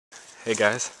Hey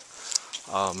guys,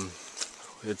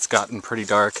 it's gotten pretty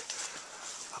dark.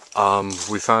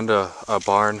 We found a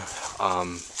barn.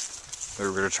 We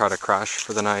were going to try to crash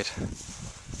for the night.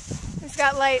 It's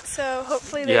got light, so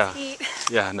hopefully there's heat.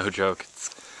 Yeah, no joke.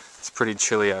 It's pretty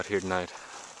chilly out here tonight.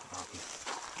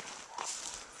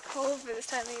 It's cold for this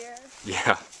time of year.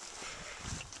 Yeah.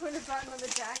 Put a button on the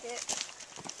jacket.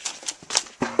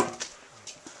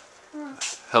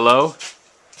 Hello?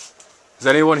 Is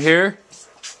anyone here?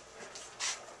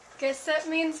 Guess that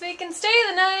means we can stay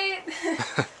the night.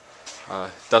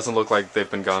 Doesn't look like they've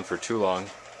been gone for too long.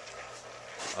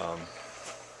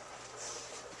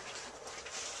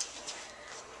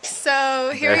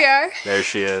 So here we are. There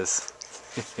she is.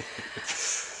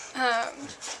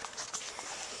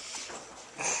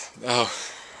 Oh,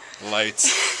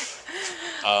 lights.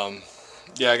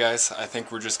 Yeah guys, I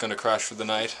think we're just gonna crash for the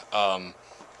night.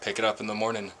 Pick it up in the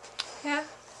morning. Yeah?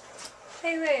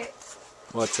 Hey, wait.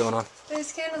 What's going on?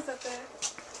 There's candles up there.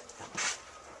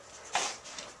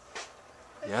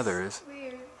 Yeah, there is.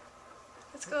 Weird.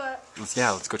 Let's go up.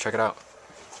 Let's go check it out.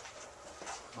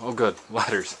 Oh good,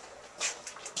 ladders.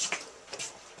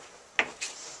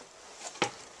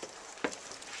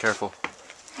 Careful.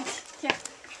 Yeah.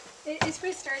 It's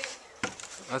restarting.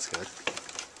 That's good.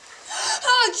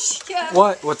 Oh, yeah.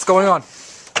 What? What's going on?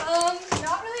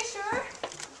 Not really sure.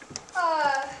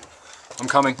 I'm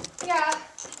coming. Yeah.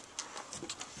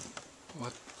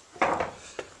 What?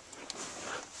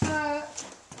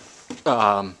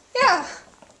 Yeah.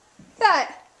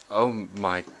 That. Oh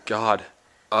my god.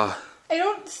 I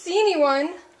don't see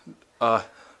anyone.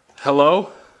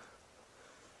 Hello?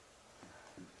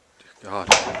 God.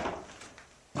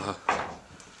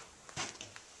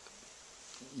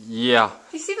 Yeah.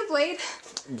 You see the blade?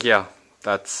 Yeah,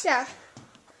 that's... Yeah.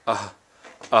 I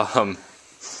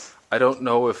don't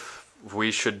know if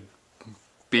we should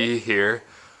be here.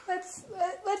 Let's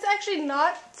actually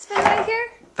not spend the night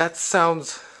here. That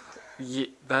sounds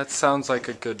like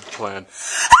a good plan.